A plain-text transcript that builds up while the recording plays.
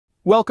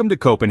Welcome to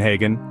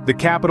Copenhagen, the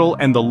capital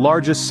and the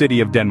largest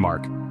city of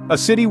Denmark. A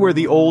city where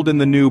the old and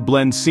the new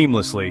blend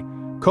seamlessly,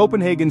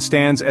 Copenhagen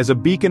stands as a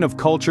beacon of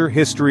culture,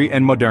 history,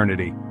 and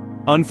modernity.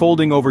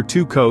 Unfolding over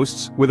two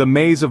coasts, with a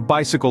maze of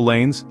bicycle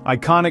lanes,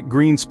 iconic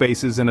green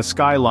spaces and a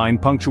skyline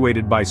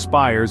punctuated by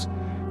spires,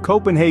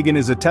 Copenhagen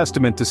is a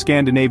testament to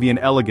Scandinavian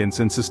elegance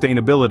and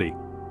sustainability.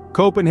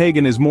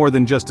 Copenhagen is more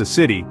than just a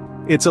city,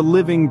 it's a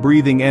living,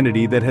 breathing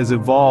entity that has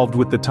evolved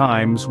with the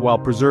times while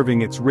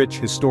preserving its rich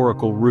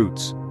historical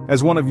roots.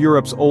 As one of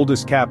Europe's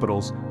oldest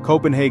capitals,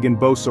 Copenhagen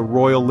boasts a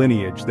royal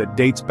lineage that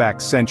dates back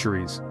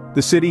centuries.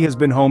 The city has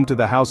been home to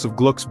the House of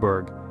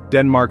Glucksburg,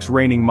 Denmark's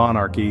reigning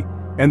monarchy,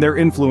 and their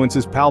influence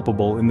is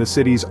palpable in the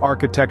city's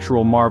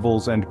architectural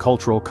marvels and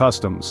cultural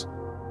customs.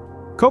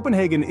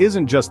 Copenhagen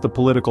isn't just the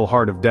political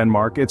heart of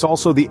Denmark, it's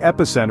also the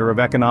epicenter of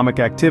economic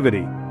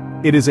activity.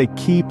 It is a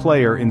key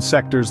player in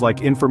sectors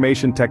like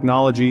information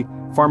technology,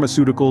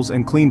 pharmaceuticals,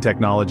 and clean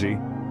technology.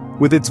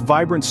 With its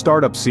vibrant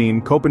startup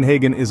scene,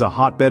 Copenhagen is a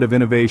hotbed of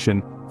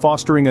innovation,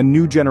 fostering a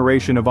new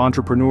generation of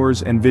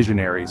entrepreneurs and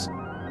visionaries.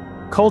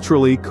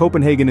 Culturally,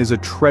 Copenhagen is a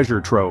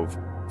treasure trove.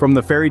 From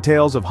the fairy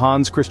tales of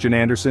Hans Christian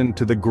Andersen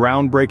to the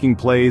groundbreaking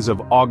plays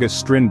of August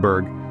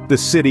Strindberg, the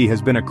city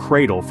has been a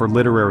cradle for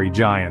literary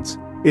giants.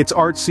 Its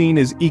art scene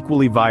is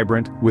equally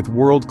vibrant, with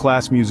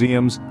world-class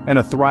museums and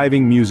a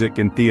thriving music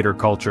and theater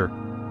culture.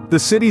 The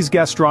city's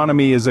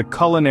gastronomy is a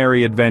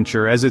culinary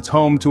adventure as it's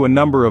home to a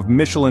number of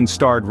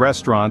Michelin-starred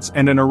restaurants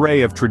and an array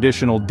of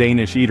traditional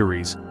Danish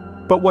eateries.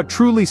 But what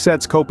truly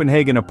sets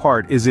Copenhagen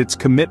apart is its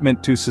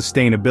commitment to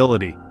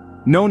sustainability.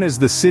 Known as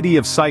the City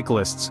of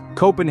Cyclists,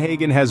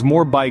 Copenhagen has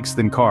more bikes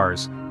than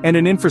cars, and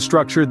an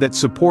infrastructure that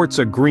supports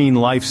a green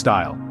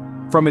lifestyle.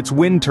 From its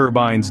wind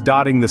turbines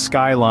dotting the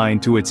skyline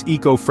to its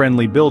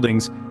eco-friendly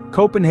buildings,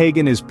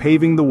 Copenhagen is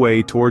paving the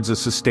way towards a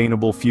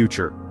sustainable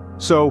future.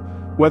 So,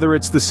 whether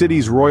it's the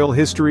city's royal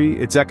history,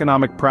 its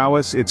economic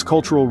prowess, its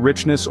cultural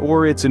richness,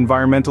 or its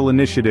environmental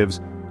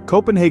initiatives,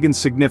 Copenhagen's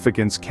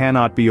significance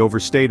cannot be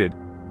overstated.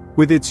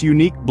 With its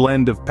unique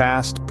blend of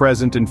past,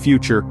 present, and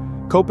future,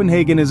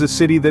 Copenhagen is a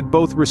city that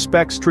both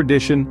respects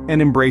tradition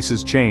and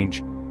embraces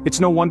change. It's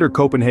no wonder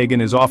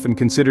Copenhagen is often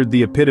considered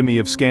the epitome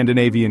of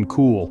Scandinavian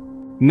cool.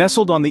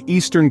 Nestled on the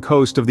eastern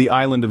coast of the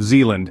island of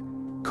Zealand,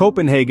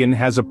 Copenhagen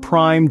has a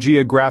prime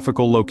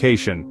geographical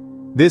location.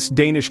 This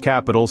Danish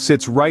capital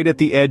sits right at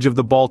the edge of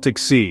the Baltic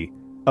Sea,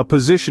 a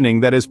positioning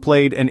that has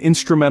played an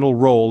instrumental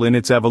role in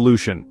its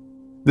evolution.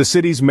 The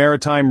city's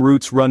maritime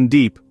roots run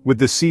deep, with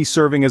the sea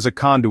serving as a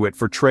conduit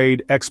for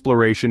trade,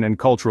 exploration, and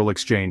cultural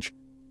exchange.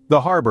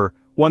 The harbor,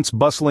 once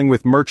bustling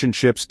with merchant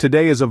ships,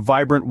 today is a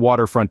vibrant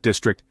waterfront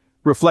district,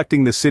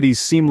 reflecting the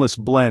city's seamless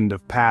blend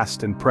of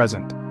past and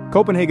present.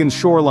 Copenhagen's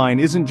shoreline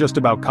isn't just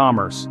about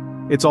commerce,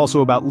 it's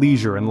also about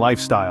leisure and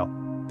lifestyle.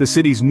 The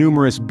city's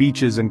numerous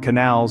beaches and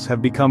canals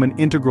have become an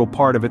integral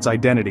part of its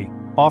identity,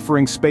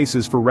 offering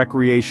spaces for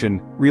recreation,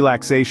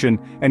 relaxation,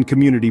 and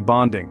community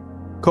bonding.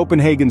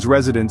 Copenhagen's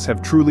residents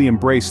have truly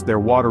embraced their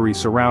watery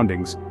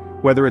surroundings,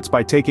 whether it's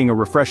by taking a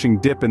refreshing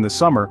dip in the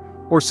summer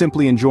or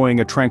simply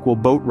enjoying a tranquil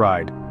boat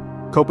ride.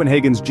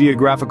 Copenhagen's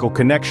geographical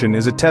connection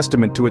is a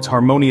testament to its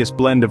harmonious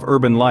blend of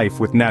urban life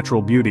with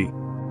natural beauty.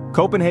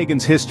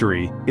 Copenhagen's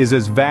history is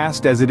as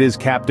vast as it is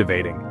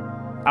captivating.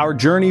 Our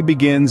journey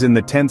begins in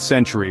the 10th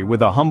century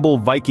with a humble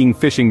Viking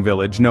fishing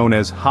village known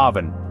as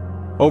Haven.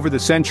 Over the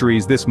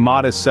centuries, this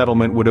modest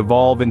settlement would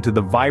evolve into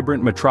the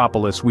vibrant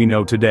metropolis we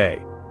know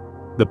today.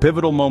 The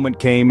pivotal moment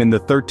came in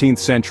the 13th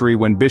century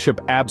when Bishop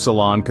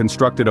Absalon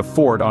constructed a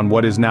fort on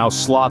what is now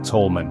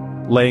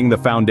Slotsholmen, laying the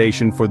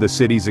foundation for the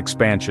city's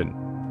expansion.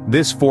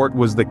 This fort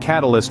was the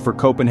catalyst for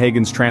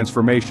Copenhagen's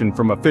transformation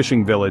from a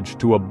fishing village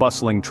to a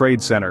bustling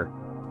trade center.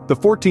 The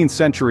 14th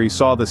century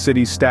saw the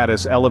city's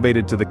status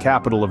elevated to the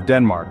capital of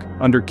Denmark,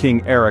 under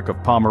King Erik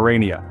of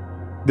Pomerania.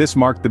 This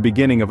marked the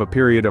beginning of a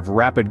period of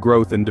rapid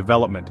growth and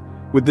development,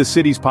 with the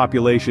city's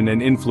population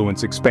and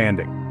influence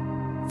expanding.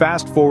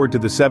 Fast forward to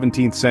the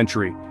 17th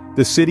century,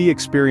 the city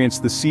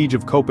experienced the siege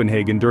of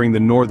Copenhagen during the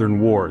Northern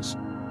Wars.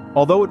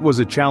 Although it was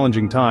a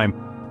challenging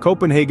time,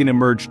 Copenhagen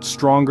emerged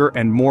stronger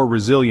and more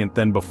resilient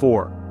than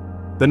before.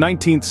 The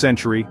 19th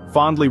century,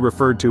 fondly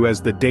referred to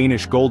as the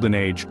Danish Golden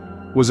Age,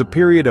 was a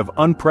period of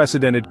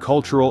unprecedented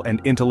cultural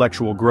and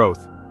intellectual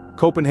growth.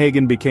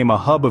 Copenhagen became a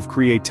hub of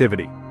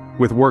creativity,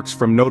 with works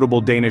from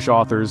notable Danish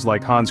authors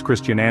like Hans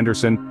Christian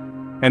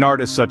Andersen and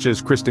artists such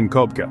as Christian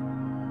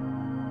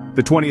Købke.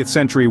 The 20th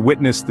century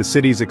witnessed the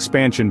city's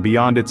expansion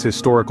beyond its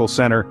historical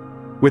center,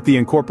 with the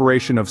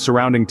incorporation of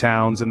surrounding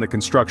towns and the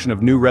construction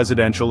of new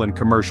residential and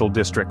commercial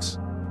districts.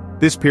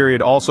 This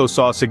period also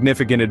saw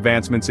significant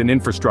advancements in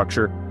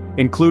infrastructure,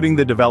 including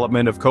the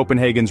development of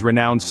Copenhagen's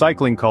renowned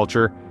cycling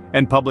culture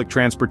and public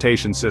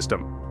transportation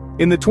system.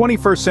 In the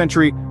 21st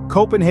century,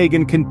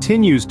 Copenhagen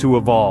continues to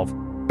evolve,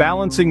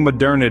 balancing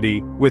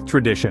modernity with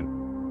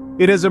tradition.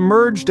 It has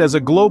emerged as a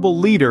global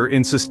leader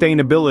in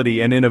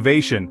sustainability and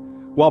innovation,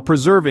 while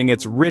preserving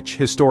its rich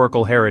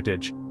historical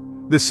heritage.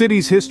 The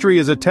city's history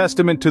is a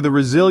testament to the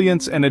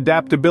resilience and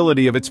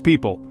adaptability of its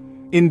people,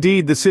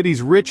 Indeed, the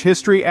city's rich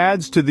history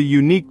adds to the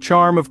unique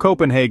charm of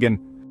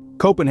Copenhagen.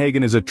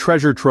 Copenhagen is a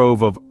treasure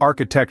trove of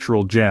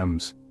architectural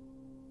gems.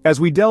 As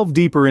we delve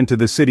deeper into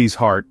the city's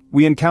heart,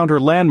 we encounter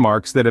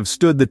landmarks that have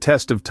stood the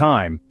test of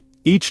time,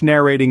 each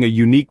narrating a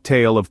unique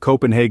tale of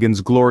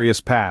Copenhagen's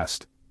glorious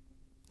past.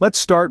 Let's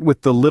start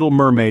with the Little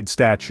Mermaid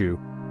statue.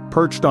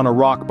 Perched on a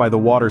rock by the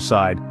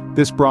waterside,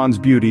 this bronze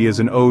beauty is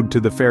an ode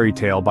to the fairy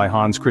tale by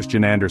Hans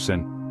Christian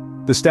Andersen.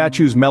 The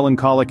statue's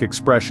melancholic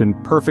expression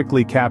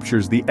perfectly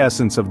captures the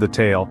essence of the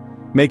tale,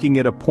 making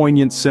it a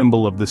poignant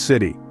symbol of the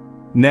city.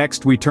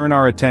 Next, we turn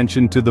our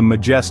attention to the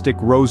majestic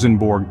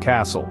Rosenborg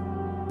Castle.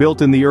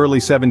 Built in the early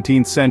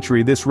 17th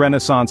century, this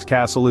Renaissance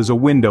castle is a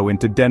window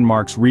into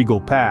Denmark's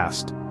regal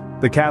past.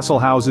 The castle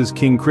houses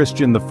King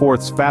Christian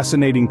IV's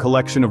fascinating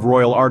collection of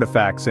royal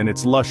artifacts, and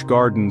its lush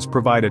gardens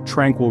provide a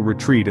tranquil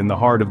retreat in the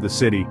heart of the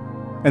city.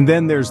 And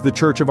then there's the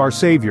Church of Our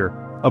Savior,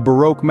 a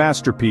Baroque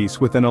masterpiece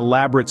with an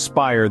elaborate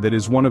spire that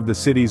is one of the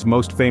city's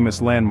most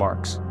famous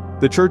landmarks.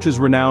 The church is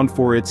renowned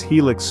for its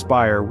helix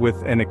spire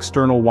with an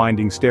external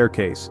winding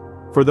staircase.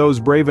 For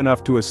those brave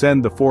enough to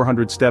ascend the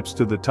 400 steps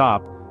to the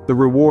top, the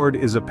reward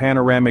is a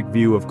panoramic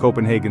view of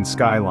Copenhagen's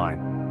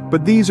skyline.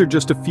 But these are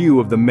just a few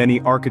of the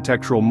many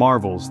architectural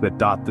marvels that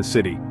dot the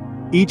city.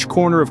 Each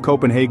corner of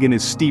Copenhagen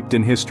is steeped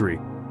in history,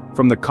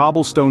 from the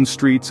cobblestone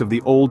streets of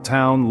the old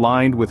town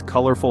lined with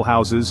colorful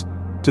houses,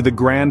 to the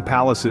grand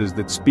palaces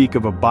that speak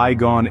of a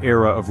bygone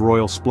era of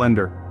royal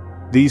splendor.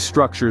 These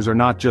structures are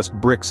not just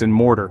bricks and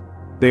mortar,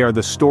 they are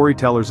the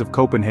storytellers of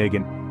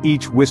Copenhagen,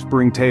 each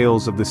whispering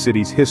tales of the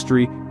city's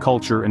history,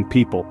 culture, and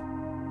people.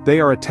 They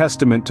are a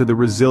testament to the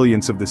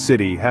resilience of the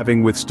city,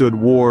 having withstood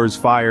wars,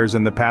 fires,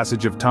 and the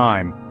passage of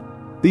time.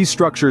 These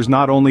structures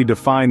not only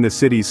define the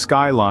city's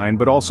skyline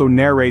but also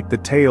narrate the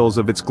tales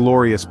of its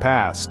glorious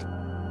past.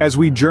 As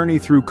we journey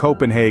through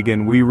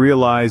Copenhagen, we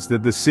realize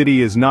that the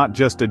city is not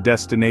just a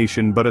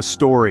destination but a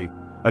story,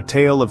 a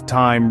tale of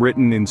time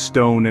written in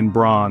stone and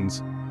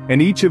bronze.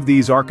 And each of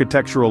these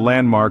architectural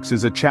landmarks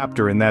is a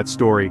chapter in that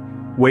story,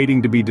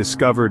 waiting to be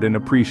discovered and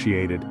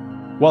appreciated.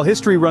 While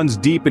history runs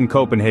deep in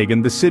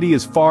Copenhagen, the city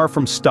is far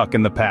from stuck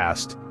in the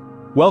past.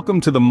 Welcome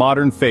to the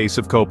modern face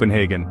of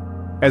Copenhagen.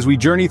 As we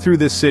journey through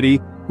this city,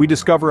 we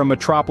discover a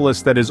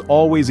metropolis that is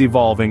always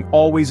evolving,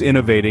 always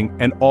innovating,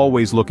 and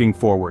always looking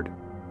forward.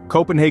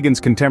 Copenhagen's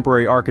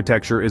contemporary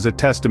architecture is a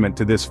testament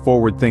to this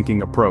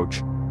forward-thinking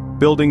approach.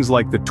 Buildings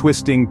like the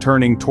twisting,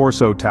 turning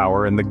Torso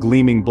Tower and the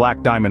gleaming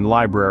Black Diamond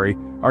Library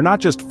are not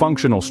just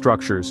functional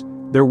structures,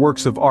 they're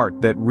works of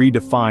art that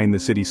redefine the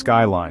city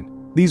skyline.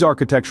 These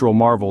architectural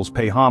marvels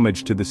pay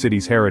homage to the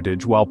city's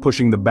heritage while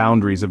pushing the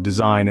boundaries of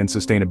design and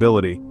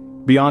sustainability.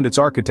 Beyond its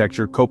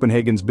architecture,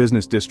 Copenhagen's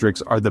business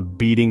districts are the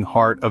beating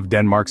heart of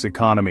Denmark's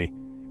economy.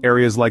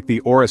 Areas like the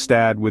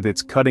Orestad with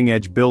its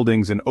cutting-edge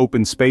buildings and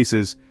open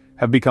spaces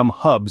have become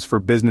hubs for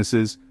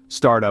businesses,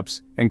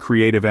 startups, and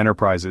creative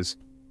enterprises.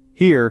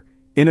 Here,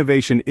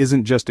 innovation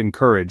isn't just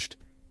encouraged,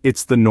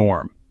 it's the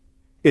norm.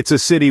 It's a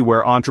city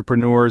where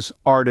entrepreneurs,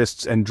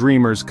 artists, and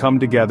dreamers come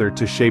together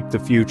to shape the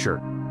future.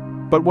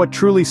 But what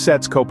truly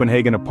sets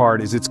Copenhagen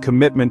apart is its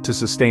commitment to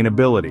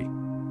sustainability.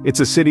 It's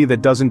a city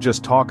that doesn't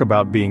just talk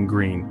about being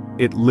green,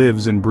 it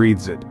lives and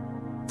breathes it.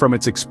 From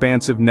its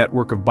expansive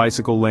network of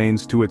bicycle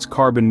lanes to its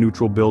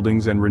carbon-neutral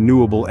buildings and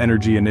renewable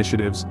energy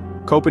initiatives,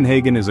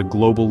 Copenhagen is a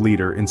global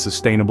leader in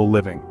sustainable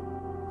living.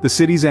 The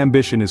city's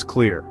ambition is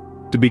clear: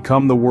 to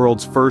become the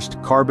world's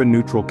first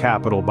carbon-neutral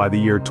capital by the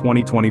year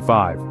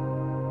 2025.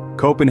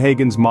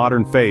 Copenhagen's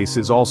modern face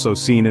is also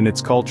seen in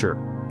its culture.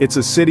 It's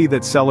a city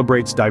that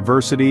celebrates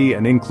diversity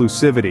and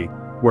inclusivity,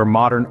 where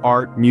modern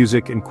art,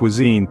 music, and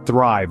cuisine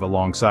thrive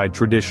alongside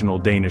traditional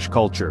Danish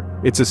culture.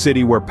 It's a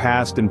city where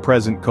past and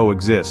present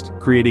coexist,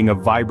 creating a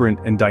vibrant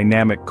and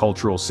dynamic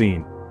cultural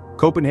scene.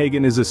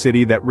 Copenhagen is a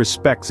city that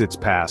respects its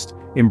past,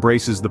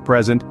 embraces the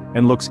present,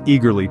 and looks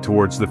eagerly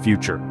towards the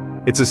future.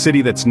 It's a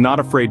city that's not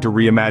afraid to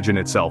reimagine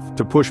itself,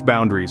 to push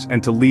boundaries,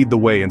 and to lead the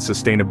way in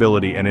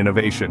sustainability and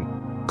innovation.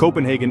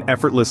 Copenhagen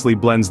effortlessly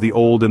blends the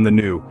old and the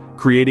new,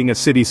 creating a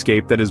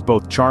cityscape that is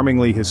both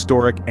charmingly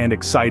historic and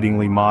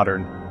excitingly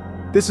modern.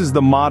 This is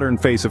the modern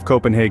face of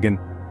Copenhagen,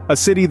 a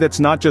city that's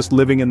not just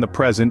living in the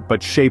present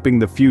but shaping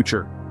the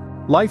future.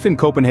 Life in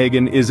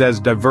Copenhagen is as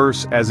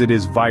diverse as it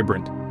is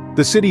vibrant.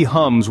 The city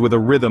hums with a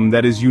rhythm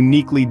that is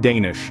uniquely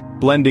Danish,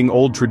 blending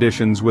old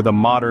traditions with a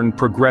modern,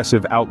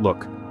 progressive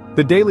outlook.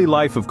 The daily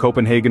life of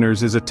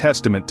Copenhageners is a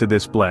testament to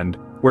this blend,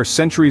 where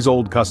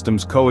centuries-old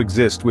customs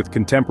coexist with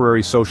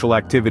contemporary social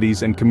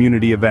activities and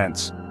community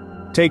events.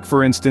 Take,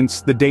 for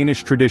instance, the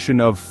Danish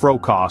tradition of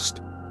frokost,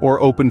 or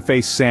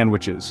open-faced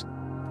sandwiches.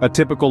 A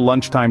typical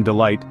lunchtime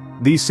delight,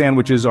 these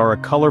sandwiches are a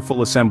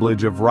colorful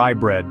assemblage of rye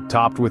bread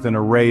topped with an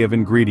array of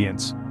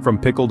ingredients, from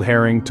pickled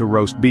herring to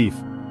roast beef.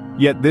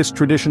 Yet this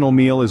traditional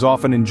meal is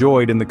often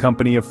enjoyed in the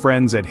company of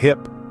friends at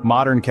hip,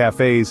 modern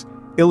cafes,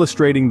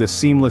 illustrating the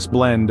seamless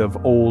blend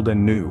of old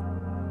and new.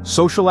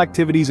 Social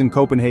activities in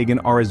Copenhagen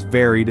are as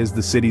varied as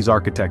the city's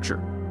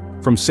architecture.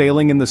 From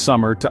sailing in the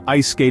summer to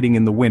ice skating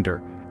in the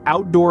winter,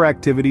 outdoor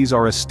activities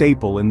are a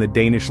staple in the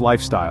Danish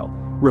lifestyle.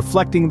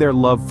 reflecting their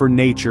love for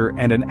nature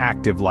and an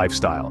active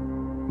lifestyle.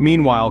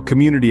 Meanwhile,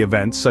 community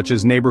events such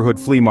as neighborhood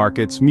flea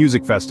markets,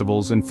 music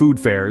festivals, and food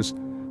fairs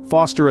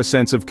foster a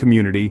sense of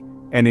community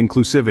and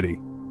inclusivity.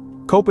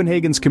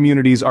 Copenhagen's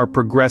communities are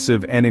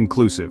progressive and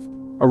inclusive,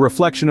 a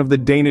reflection of the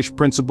Danish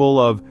principle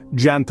of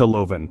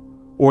janteloven,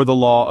 or the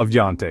law of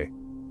Jante.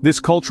 This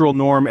cultural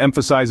norm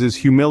emphasizes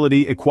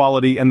humility,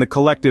 equality, and the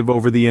collective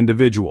over the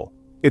individual.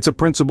 It's a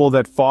principle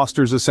that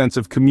fosters a sense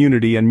of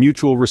community and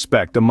mutual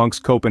respect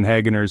amongst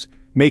Copenhageners,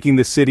 making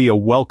the city a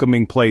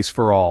welcoming place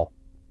for all.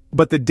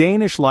 But the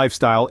Danish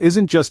lifestyle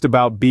isn't just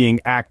about being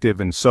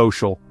active and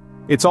social.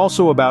 It's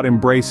also about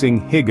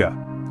embracing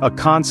hygge, a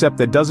concept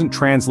that doesn't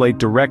translate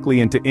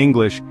directly into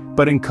English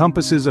but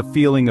encompasses a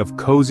feeling of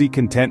cozy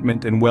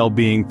contentment and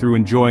well-being through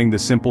enjoying the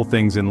simple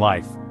things in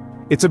life.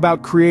 It's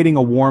about creating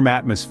a warm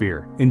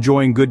atmosphere,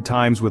 enjoying good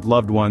times with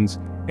loved ones,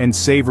 and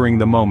savoring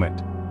the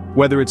moment.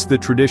 Whether it's the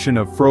tradition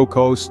of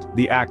frokost,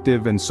 the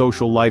active and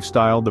social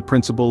lifestyle, the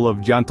principle of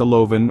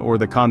janteloven, or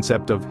the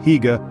concept of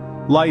hygge,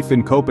 life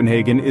in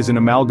Copenhagen is an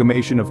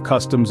amalgamation of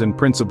customs and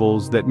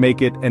principles that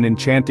make it an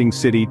enchanting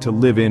city to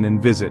live in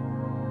and visit.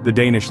 The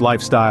Danish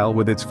lifestyle,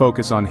 with its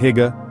focus on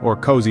hygge, or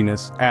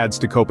coziness, adds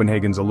to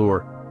Copenhagen's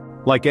allure.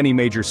 Like any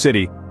major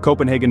city,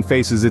 Copenhagen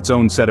faces its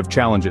own set of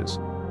challenges.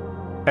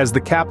 As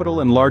the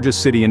capital and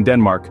largest city in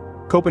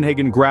Denmark,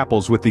 Copenhagen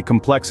grapples with the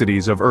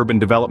complexities of urban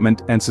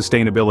development and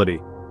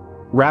sustainability.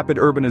 Rapid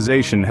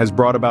urbanization has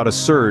brought about a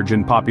surge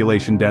in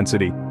population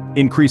density,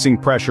 increasing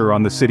pressure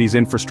on the city's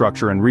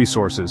infrastructure and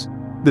resources.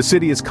 The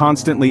city is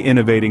constantly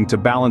innovating to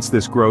balance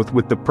this growth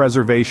with the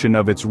preservation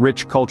of its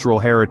rich cultural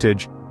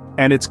heritage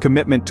and its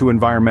commitment to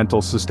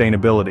environmental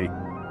sustainability.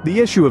 The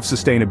issue of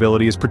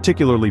sustainability is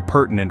particularly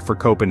pertinent for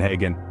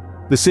Copenhagen.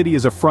 The city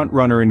is a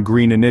frontrunner in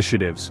green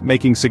initiatives,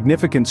 making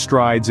significant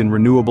strides in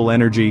renewable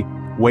energy,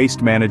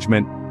 waste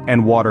management,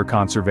 and water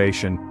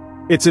conservation.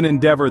 It's an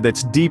endeavor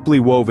that's deeply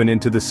woven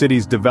into the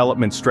city's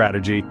development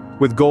strategy,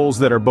 with goals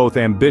that are both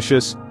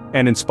ambitious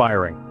and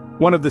inspiring.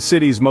 One of the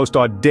city's most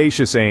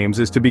audacious aims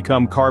is to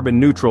become carbon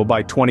neutral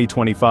by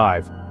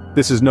 2025.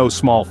 This is no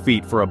small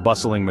feat for a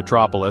bustling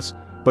metropolis,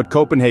 but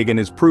Copenhagen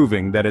is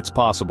proving that it's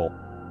possible.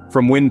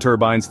 From wind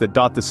turbines that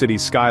dot the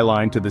city's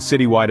skyline to the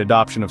citywide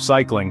adoption of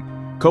cycling,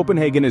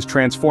 Copenhagen is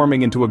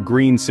transforming into a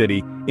green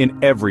city in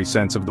every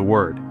sense of the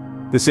word.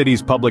 The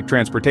city's public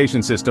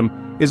transportation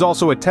system is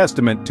also a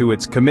testament to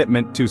its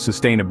commitment to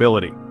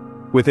sustainability.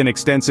 With an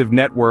extensive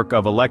network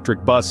of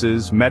electric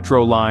buses,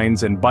 metro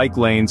lines, and bike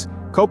lanes,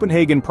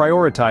 Copenhagen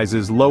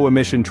prioritizes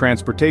low-emission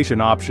transportation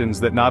options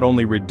that not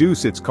only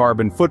reduce its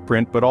carbon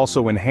footprint but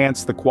also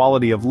enhance the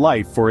quality of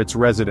life for its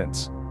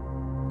residents.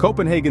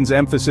 Copenhagen's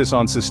emphasis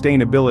on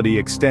sustainability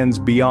extends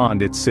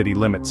beyond its city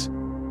limits.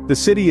 The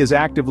city is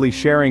actively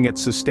sharing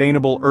its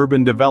sustainable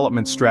urban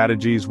development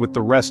strategies with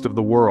the rest of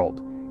the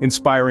world,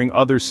 inspiring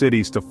other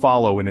cities to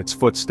follow in its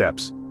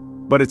footsteps.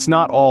 But it's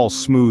not all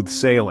smooth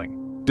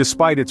sailing.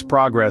 Despite its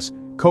progress,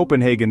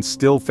 Copenhagen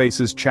still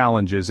faces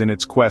challenges in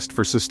its quest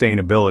for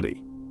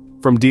sustainability.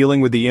 From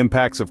dealing with the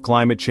impacts of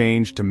climate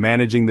change to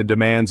managing the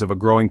demands of a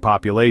growing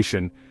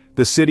population,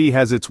 the city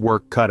has its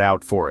work cut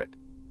out for it.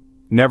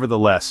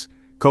 Nevertheless,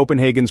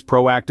 Copenhagen's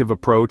proactive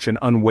approach and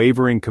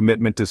unwavering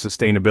commitment to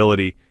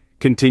sustainability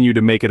continue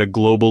to make it a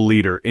global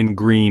leader in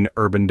green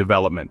urban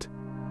development.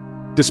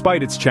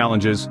 Despite its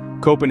challenges,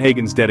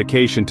 Copenhagen's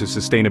dedication to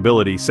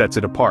sustainability sets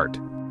it apart.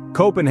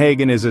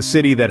 Copenhagen is a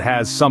city that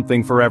has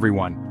something for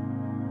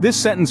everyone. This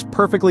sentence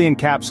perfectly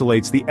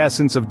encapsulates the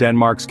essence of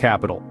Denmark's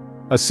capital.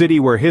 A city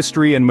where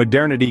history and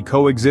modernity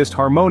coexist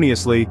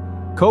harmoniously,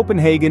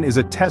 Copenhagen is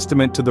a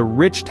testament to the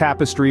rich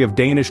tapestry of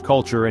Danish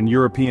culture and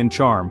European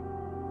charm.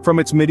 From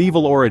its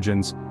medieval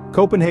origins,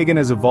 Copenhagen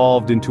has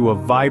evolved into a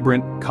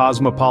vibrant,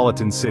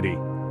 cosmopolitan city.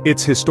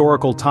 Its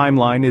historical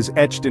timeline is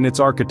etched in its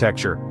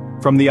architecture,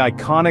 from the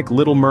iconic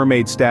Little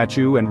Mermaid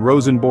statue and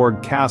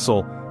Rosenborg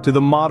Castle to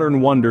the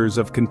modern wonders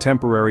of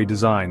contemporary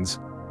designs.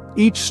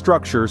 Each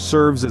structure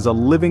serves as a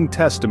living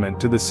testament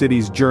to the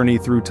city's journey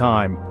through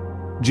time.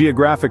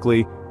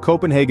 Geographically,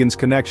 Copenhagen's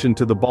connection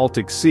to the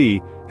Baltic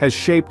Sea has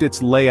shaped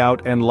its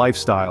layout and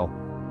lifestyle.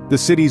 The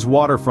city's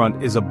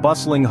waterfront is a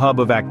bustling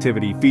hub of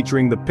activity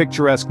featuring the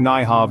picturesque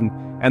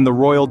Nyhavn and the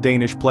Royal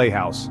Danish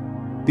Playhouse.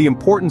 The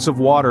importance of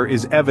water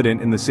is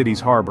evident in the city's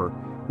harbor,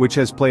 which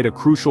has played a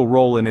crucial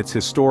role in its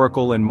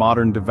historical and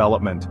modern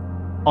development.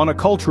 On a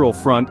cultural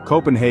front,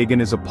 Copenhagen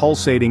is a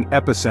pulsating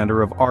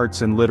epicenter of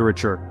arts and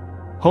literature.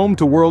 Home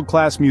to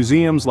world-class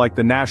museums like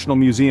the National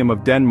Museum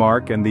of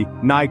Denmark and the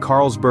Ny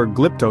Carlsberg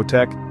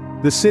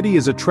Glyptotek, the city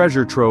is a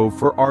treasure trove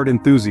for art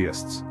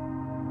enthusiasts.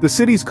 The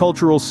city's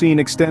cultural scene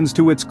extends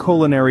to its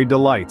culinary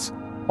delights,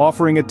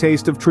 offering a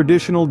taste of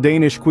traditional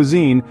Danish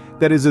cuisine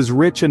that is as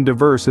rich and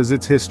diverse as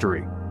its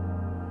history.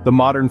 The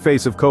modern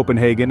face of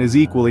Copenhagen is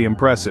equally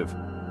impressive.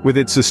 With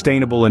its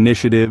sustainable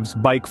initiatives,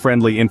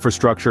 bike-friendly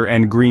infrastructure,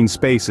 and green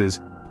spaces,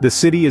 the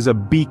city is a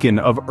beacon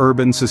of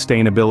urban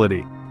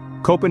sustainability.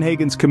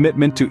 Copenhagen's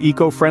commitment to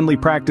eco-friendly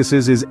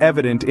practices is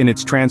evident in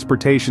its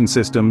transportation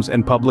systems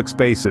and public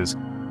spaces,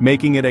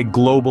 making it a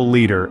global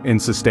leader in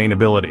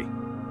sustainability.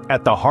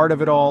 At the heart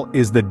of it all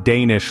is the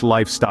Danish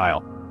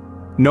lifestyle.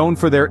 Known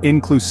for their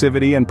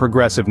inclusivity and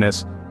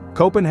progressiveness,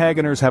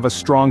 Copenhageners have a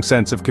strong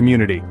sense of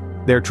community.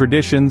 Their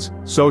traditions,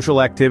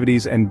 social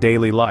activities, and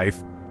daily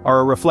life are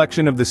a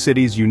reflection of the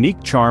city's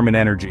unique charm and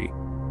energy.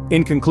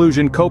 In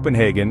conclusion,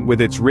 Copenhagen,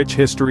 with its rich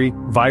history,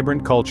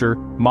 vibrant culture,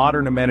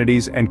 modern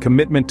amenities, and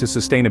commitment to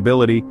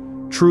sustainability,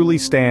 truly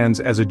stands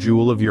as a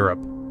jewel of Europe.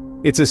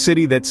 It's a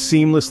city that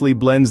seamlessly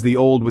blends the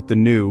old with the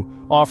new,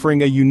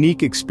 offering a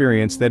unique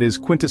experience that is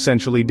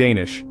quintessentially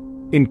Danish.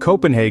 In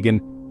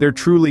Copenhagen, there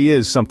truly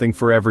is something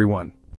for everyone.